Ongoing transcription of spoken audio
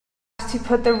to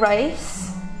put the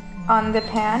rice on the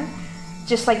pan,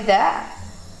 just like that.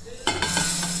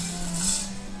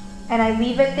 And I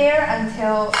leave it there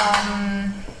until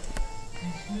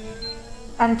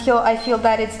I feel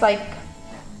that it's like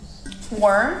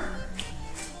warm,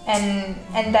 and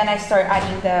then I start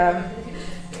adding the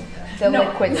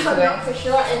liquids to it. For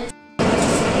sure.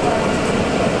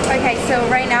 Okay, so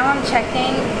right now I'm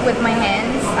checking with my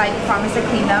hands. I promise to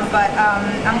clean them, but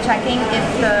I'm checking if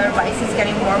the rice is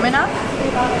getting warm enough.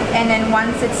 And then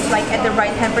once it's like at the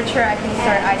right temperature, I can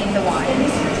start adding the wine.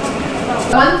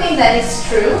 One thing that is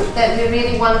true that we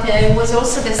really wanted, and was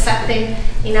also the setting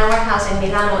in our house in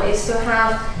Milano, is to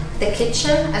have the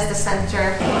kitchen as the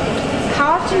center.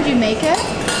 How often do you make it?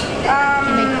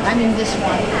 I mean this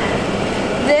one.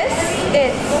 This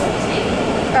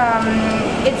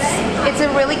it's a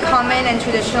really common and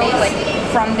traditional, like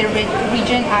from the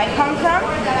region I come from.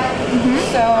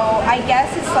 So I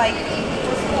guess it's like,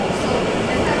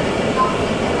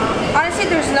 honestly,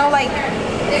 there's no like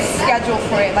schedule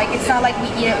for it. Like it's not like we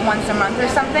eat it once a month or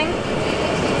something.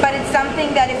 But it's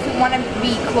something that if we want to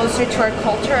be closer to our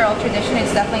culture or our tradition,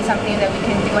 it's definitely something that we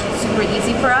can do, and it's super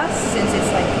easy for us since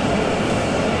it's like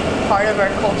part of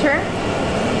our culture.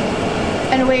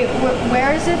 And wait,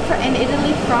 where is it in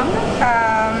Italy from?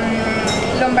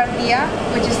 Lombardia,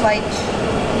 which is like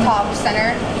top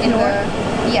center in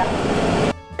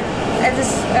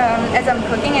as I'm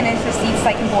cooking and if the seed's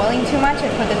like boiling too much, I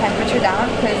put the temperature down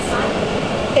because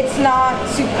it's not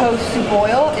supposed to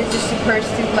boil. It's just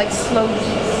supposed to like slowly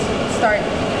start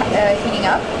heating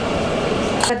up.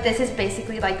 But this is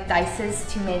basically like dices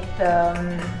to make the.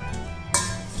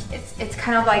 It's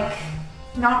kind of like.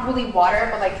 Not really water,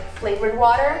 but like flavored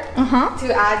water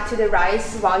to add to the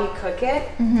rice while you cook it.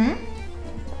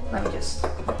 Let me just.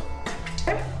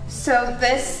 So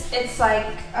this, it's like,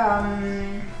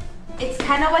 it's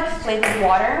kind of like flavored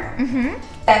water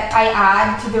that I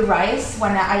add to the rice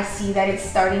when I see that it's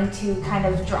starting to kind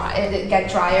of get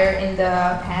drier in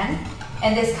the pan.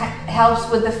 And this helps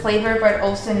with the flavor, but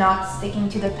also not sticking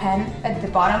to the pan at the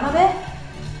bottom of it.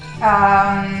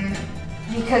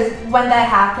 Because when that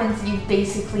happens, you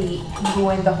basically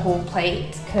ruin the whole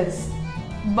plate because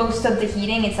most of the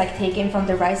heating is like taken from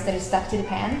the rice that is stuck to the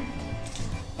pan.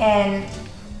 And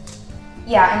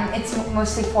yeah, and it's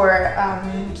mostly for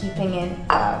keeping it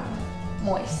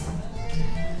moist.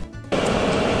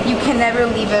 You can never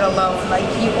leave it alone. Like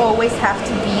you always have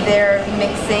to be there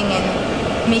mixing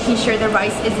and making sure the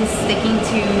rice isn't sticking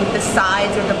to the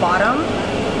sides or the bottom.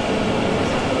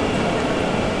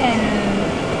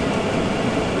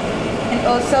 And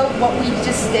also what we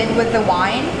just did with the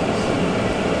wine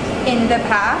in the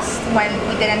past when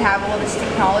we didn't have all this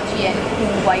technology and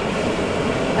cool like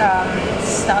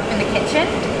stuff in the kitchen,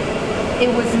 it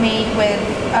was made with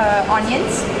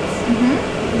onions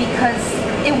because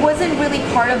it wasn't really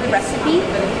part of the recipe,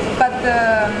 but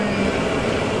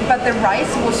the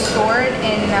rice was stored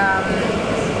in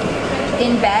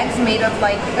bags made of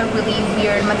like a really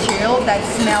weird material that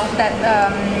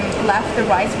left the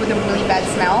rice with a really bad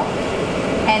smell.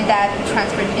 And that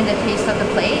transferred in the taste of the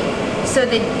plate. So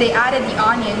they added the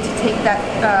onion to take that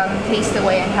taste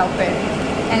away and help it,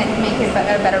 and make it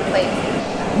a better plate.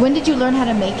 When did you learn how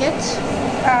to make it?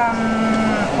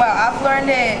 Well, I've learned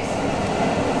it,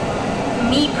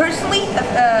 me personally,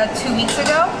 2 weeks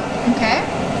ago. Okay.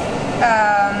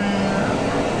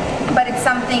 But it's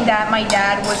something that my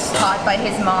dad was taught by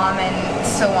his mom and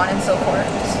so on and so forth.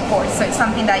 So it's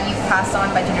something that you pass on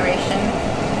by generation.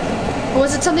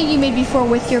 Was it something you made before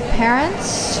with your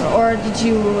parents, or did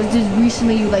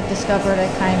recently you like discovered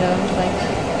it kind of like?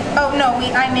 Oh no,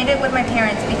 I made it with my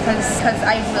parents because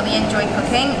I really enjoy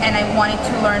cooking and I wanted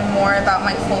to learn more about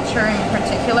my culture in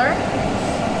particular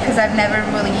because I've never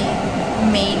really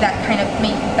made that kind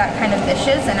of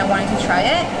dishes and I wanted to try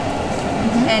it.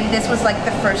 And this was like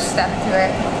the first step to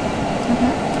it.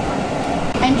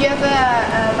 And do you have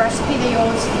a recipe that you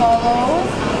always follow?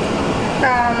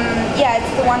 Yeah,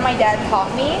 it's the one my dad taught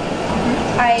me.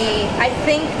 I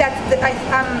think that's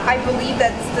I believe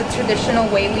that's the traditional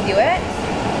way we do it.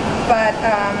 But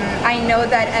I know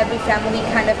that every family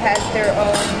kind of has their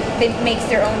own, makes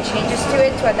their own changes to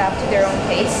it to adapt to their own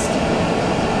taste.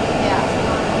 Yeah.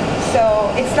 So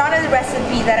it's not a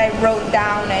recipe that I wrote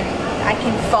down and I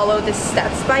can follow the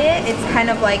steps by it. It's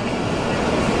kind of like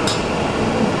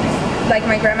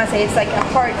my grandma said, it's like a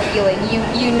heart feeling.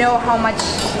 You know how much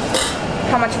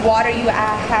water you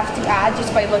have to add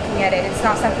just by looking at it. It's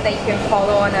not something that you can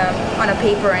follow on a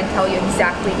paper and tell you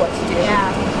exactly what to do.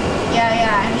 Yeah,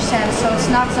 I understand. So it's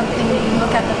not something that you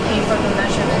look at the paper, the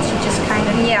measurements, you just kind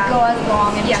of go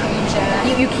along and change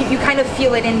it. You kind of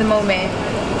feel it in the moment.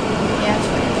 Yeah, it's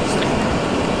very interesting.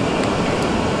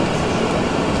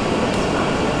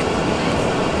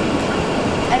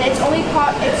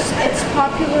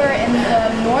 popular in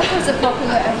the north, or is it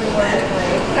popular everywhere?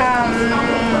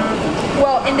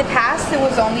 Well, in the past it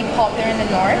was only popular in the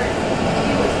north,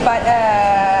 but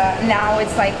now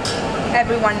it's like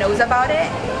everyone knows about it,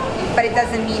 but it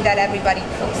doesn't mean that everybody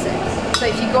cooks it. So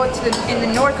if you go to in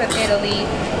the north of Italy,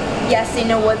 yes, they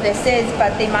know what this is,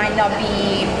 but they might not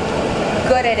be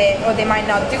good at it, or they might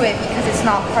not do it because it's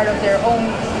not part of their own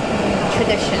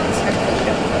traditions and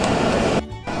culture.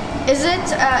 Is it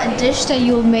a dish that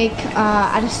you'll make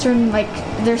at a certain, like,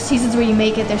 there's seasons where you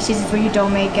make it, there's seasons where you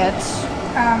don't make it?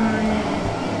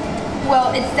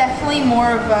 Well, it's definitely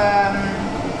more of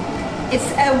it's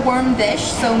a warm dish,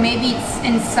 so maybe it's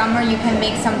in summer you can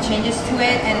make some changes to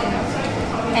it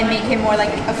and make it more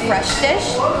like a fresh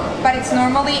dish, but it's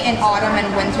normally in autumn and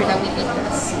winter that we eat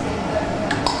this.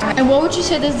 And what would you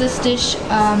say does this dish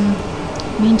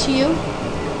mean to you?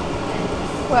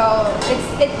 Well,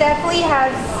 it definitely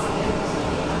has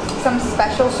some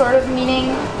special sort of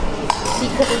meaning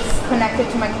because it's connected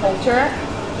to my culture,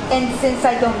 and since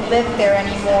I don't live there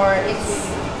anymore,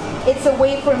 it's a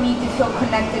way for me to feel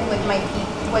connected with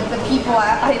with the people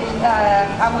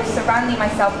I was surrounding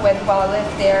myself with while I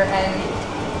lived there,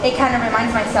 and it kind of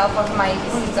reminds myself of my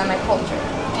roots and my culture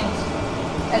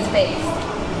as base.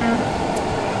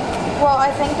 Well, I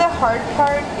think the hard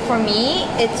part for me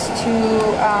is to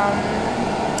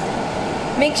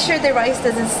make sure the rice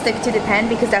doesn't stick to the pan,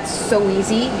 because that's so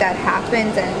easy. That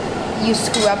happens, and you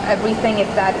screw up everything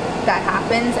if that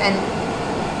happens, and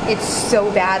it's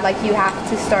so bad. Like, you have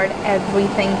to start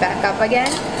everything back up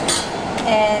again.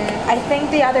 And I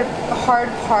think the other hard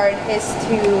part is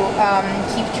to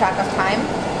keep track of time,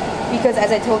 because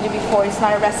as I told you before, it's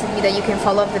not a recipe that you can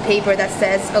follow up the paper that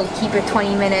says, oh, keep it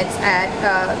 20 minutes at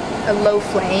a low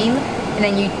flame, and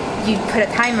then you put a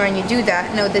timer and you do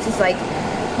that. No, this is like,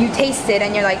 you taste it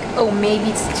and you're like, oh, maybe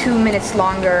it's 2 minutes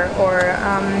longer, or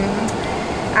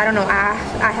I don't know,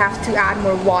 I have to add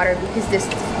more water because this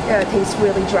tastes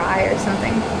really dry or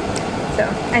something. So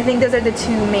I think those are the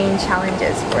two main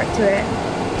challenges to it.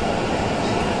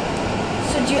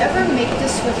 So do you ever make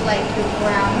this with like your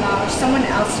grandma or someone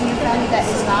else in your family that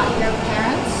is not your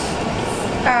parents?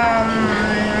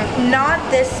 Not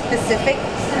this specific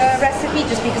recipe,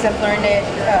 just because I've learned it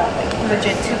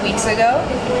legit 2 weeks ago.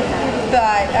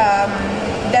 But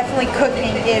definitely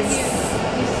cooking is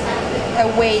a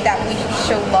way that we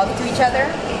show love to each other.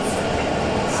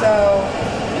 So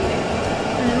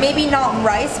maybe not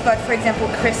rice, but for example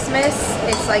Christmas,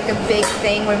 it's like a big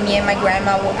thing where me and my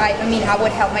grandma, I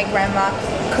would help my grandma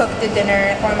cook the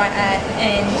dinner, or my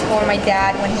aunt or my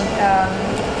dad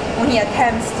when he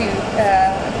attempts to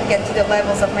get to the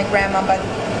levels of my grandma, but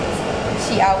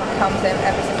she outcomes him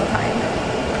every single time.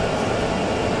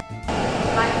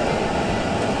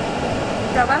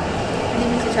 Prova?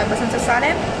 Dimmi se c'è abbastanza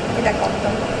sale ed è cotto.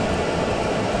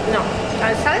 No,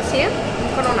 al sale sì,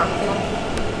 ancora un attimo.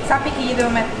 Sappi che gli devo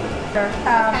mettere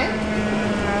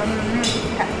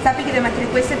sappi che devo mettere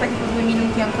questo e poi tipo 2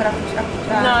 minuti ancora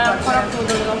a no, è ancora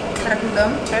crudo. Ancora crudo?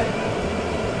 Sì.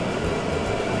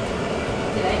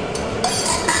 Direi.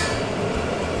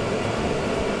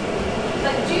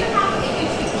 Do you have a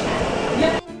YouTube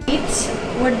channel?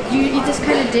 Would you eat this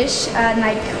kind of dish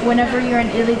like whenever you're in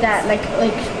Italy, that like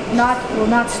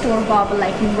not store-bought, but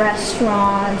like in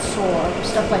restaurants or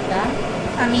stuff like that?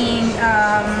 I mean,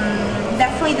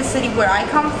 definitely the city where I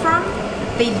come from,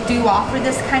 they do offer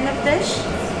this kind of dish,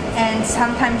 and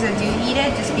sometimes I do eat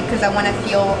it just because I want to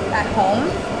feel at home.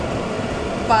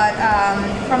 But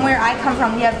from where I come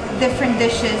from, we have different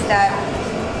dishes that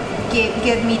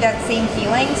give me that same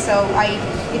feeling, so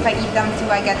if I eat them too,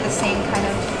 I get the same kind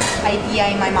of idea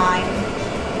in my mind.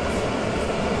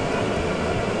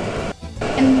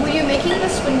 And were you making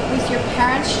this with your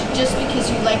parents just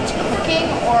because you liked cooking,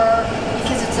 or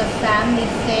because it's a family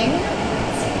thing?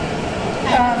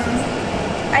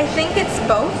 I think it's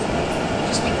both,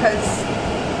 just because,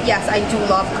 yes, I do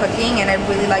love cooking and I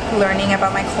really like learning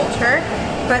about my culture,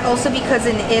 but also because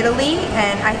in Italy,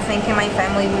 and I think in my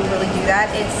family we really do that,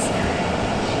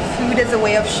 food is a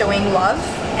way of showing love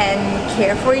and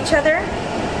care for each other.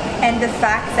 And the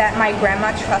fact that my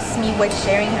grandma trusts me with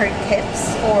sharing her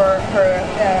tips or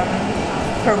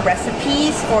her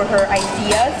recipes or her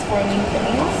ideas for new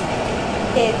things,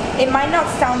 it might not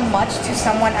sound much to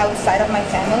someone outside of my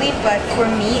family, but for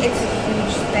me it's a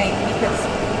huge thing, because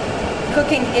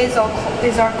cooking is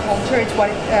our culture. It's what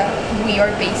we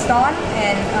are based on,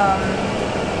 and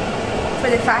for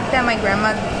the fact that my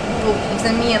grandma believes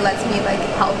in me and lets me like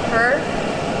help her,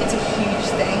 it's a huge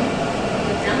thing.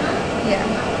 Yeah.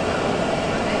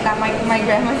 That my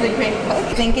grandma's a great cook.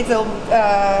 I think it's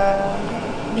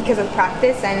because of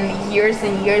practice and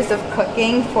years of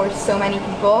cooking for so many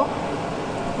people.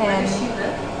 And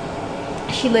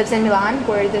she lives in Milan,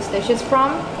 where this dish is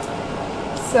from.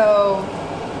 So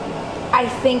I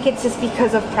think it's just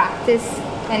because of practice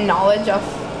and knowledge of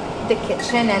the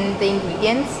kitchen and the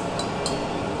ingredients.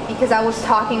 Because I was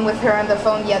talking with her on the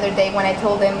phone the other day when I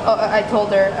told her,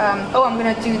 oh, I'm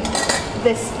gonna do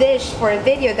this dish for a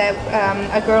video that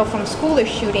a girl from school is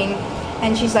shooting,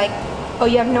 and she's like, oh,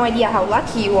 you have no idea how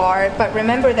lucky you are, but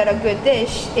remember that a good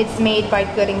dish, it's made by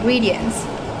good ingredients.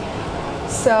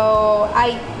 So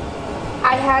I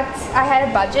had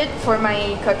a budget for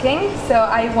my cooking, so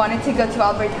I wanted to go to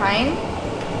Albertine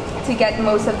to get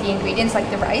most of the ingredients, like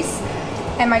the rice.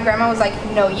 And my grandma was like,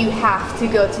 no, you have to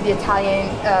go to the Italian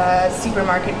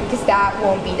supermarket, because that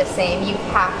won't be the same. You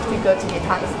have to go to the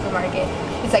Italian supermarket.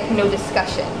 It's like no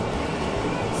discussion.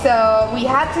 So we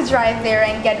had to drive there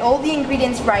and get all the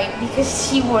ingredients right, because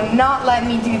she would not let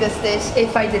me do this dish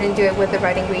if I didn't do it with the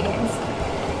right ingredients.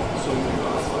 So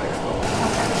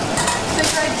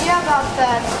your idea about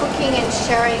the cooking and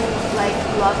sharing like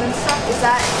love and stuff, is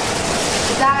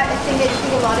that a thing that you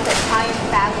think a lot of Italian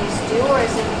families do, or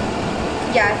is it?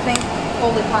 Yeah, I think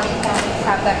all Italian families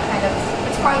have that kind of.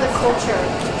 It's part of the culture.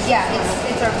 Yeah,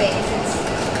 it's our base. It's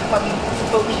what we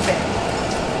believe in.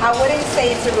 I wouldn't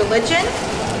say it's a religion,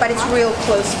 but it's real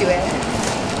close to it.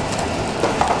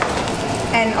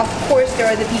 And of course, there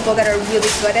are the people that are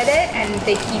really good at it and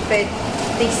they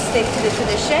stick to the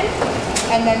tradition.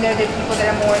 And then there are the people that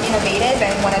are more innovative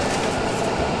and want to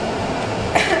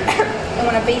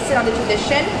base it on the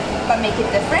tradition, but make it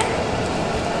different.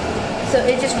 So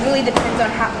it just really depends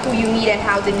on who you meet and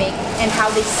how they make and how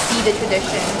they see the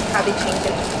tradition, how they change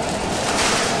it.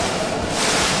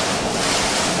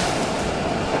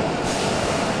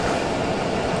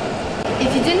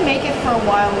 If you didn't make it for a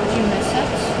while, would you miss it?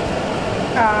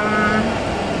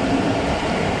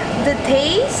 The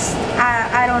taste,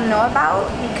 I don't know about,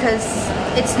 because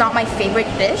it's not my favorite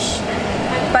dish.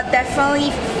 But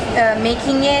definitely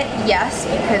making it, yes,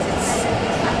 because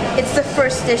it's the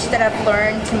first dish that I've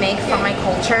learned to make from my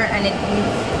culture, and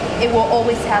it will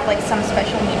always have like some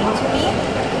special meaning to me.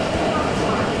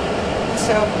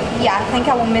 So yeah, I think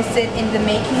I will miss it in the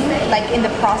making, like in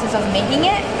the process of making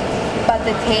it, but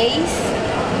the taste,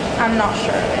 I'm not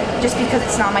sure of it, just because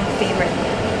it's not my favorite.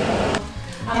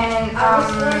 And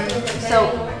so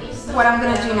what I'm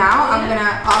gonna do now, I'm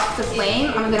gonna off the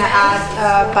flame, I'm gonna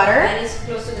add butter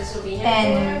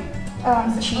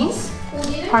and cheese.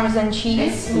 Parmesan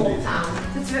cheese. It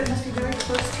must be very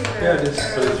close to the... Yeah, it is,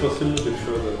 but it was a little bit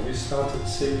further. We started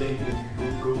sailing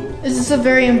in Google. Is this a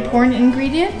very important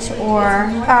ingredient, or...?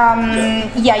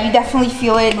 Yeah, you definitely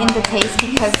feel it in the taste,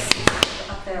 because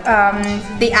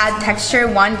they add texture,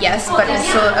 one, yes, but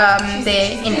also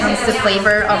they enhance the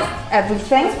flavor of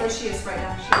everything. That's where she is right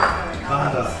now.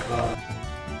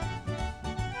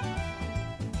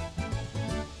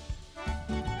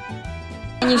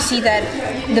 And you see that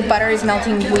the butter is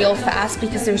melting real fast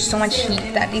because there's so much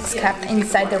heat that it's kept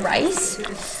inside the rice.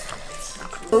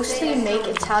 Mostly make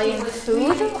Italian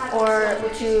food, or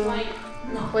would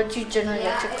you generally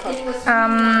like to cook?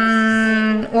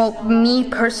 Well, me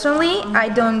personally, I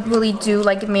don't really do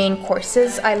like main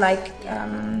courses. I like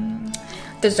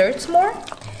desserts more,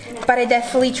 but I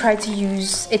definitely try to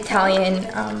use Italian,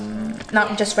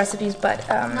 not just recipes, but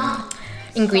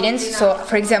ingredients. So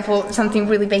for example, something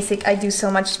really basic, I do so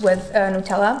much with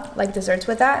Nutella, like desserts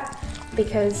with that,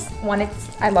 because one,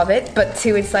 I love it, but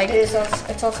two, it's like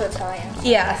It's also Italian.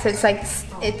 Yeah, so it's like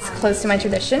it's close to my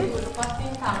tradition.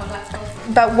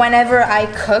 But whenever I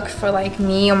cook for like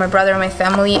me or my brother or my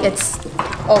family, it's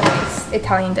always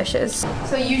Italian dishes.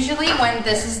 So usually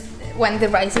when the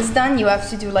rice is done, you have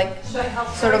to do like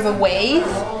sort of a wave.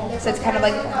 So it's kind of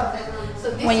like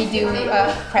when you do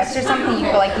crepes or something,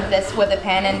 you go like this with a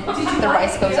pan and the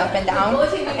rice goes up and down,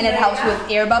 and it helps with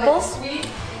air bubbles.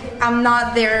 I'm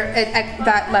not there at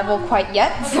that level quite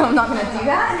yet, so I'm not gonna do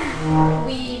that.